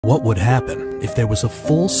What would happen if there was a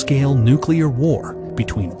full-scale nuclear war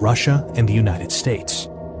between Russia and the United States?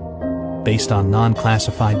 Based on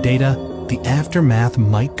non-classified data, the aftermath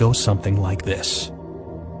might go something like this.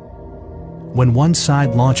 When one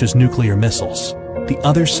side launches nuclear missiles, the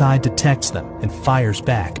other side detects them and fires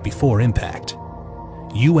back before impact.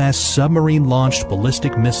 U.S. submarine-launched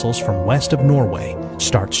ballistic missiles from west of Norway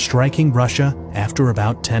start striking Russia after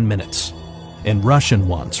about 10 minutes. And Russian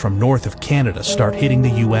ones from north of Canada start hitting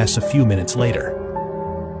the U.S. a few minutes later.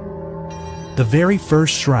 The very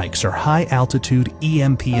first strikes are high-altitude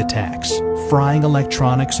EMP attacks, frying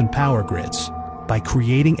electronics and power grids by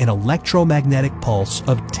creating an electromagnetic pulse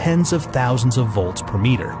of tens of thousands of volts per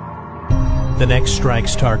meter. The next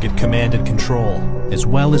strikes target command and control, as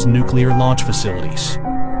well as nuclear launch facilities.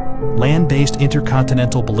 Land-based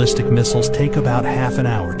intercontinental ballistic missiles take about half an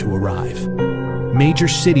hour to arrive. Major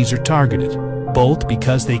cities are targeted, both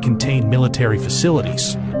because they contain military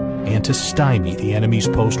facilities and to stymie the enemy's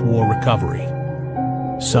post-war recovery.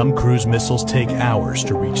 Some cruise missiles take hours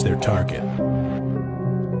to reach their target.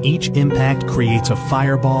 Each impact creates a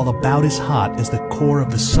fireball about as hot as the core of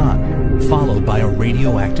the sun, followed by a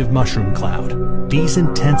radioactive mushroom cloud. These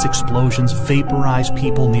intense explosions vaporize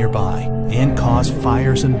people nearby and cause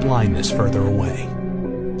fires and blindness further away.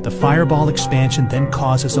 The fireball expansion then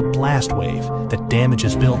causes a blast wave that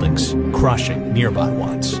damages buildings, crushing nearby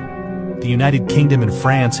ones. The United Kingdom and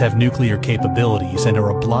France have nuclear capabilities and are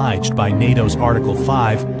obliged by NATO's Article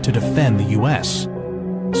 5 to defend the US.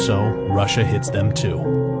 So Russia hits them too.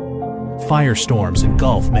 Firestorms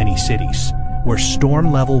engulf many cities, where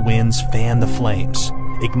storm-level winds fan the flames,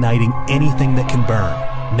 igniting anything that can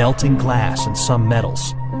burn, melting glass and some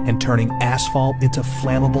metals, and turning asphalt into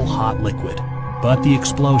flammable hot liquid. But the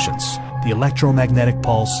explosions, the electromagnetic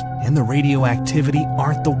pulse, and the radioactivity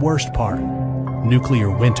aren't the worst part. Nuclear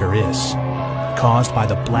winter is, caused by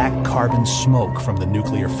the black carbon smoke from the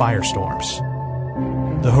nuclear firestorms.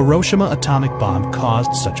 The Hiroshima atomic bomb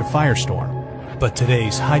caused such a firestorm, but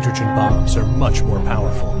today's hydrogen bombs are much more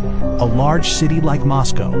powerful. A large city like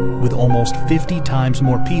Moscow, with almost 50 times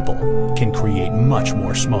more people, can create much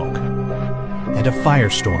more smoke. And a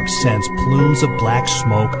firestorm sends plumes of black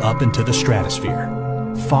smoke up into the stratosphere,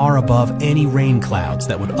 far above any rain clouds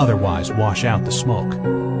that would otherwise wash out the smoke.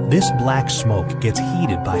 This black smoke gets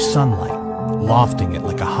heated by sunlight, lofting it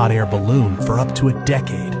like a hot air balloon for up to a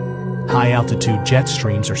decade. High-altitude jet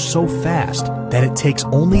streams are so fast that it takes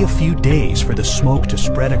only a few days for the smoke to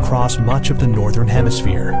spread across much of the northern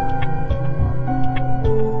hemisphere.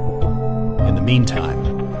 In the meantime,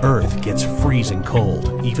 Earth gets freezing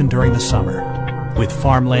cold, even during the summer, with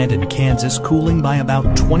farmland in Kansas cooling by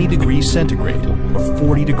about 20 degrees centigrade or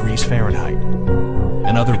 40 degrees Fahrenheit,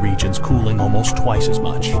 and other regions cooling almost twice as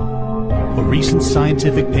much. A recent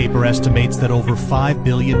scientific paper estimates that over 5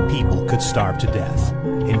 billion people could starve to death,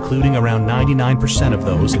 including around 99% of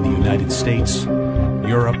those in the United States,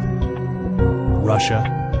 Europe, Russia,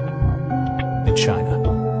 and China.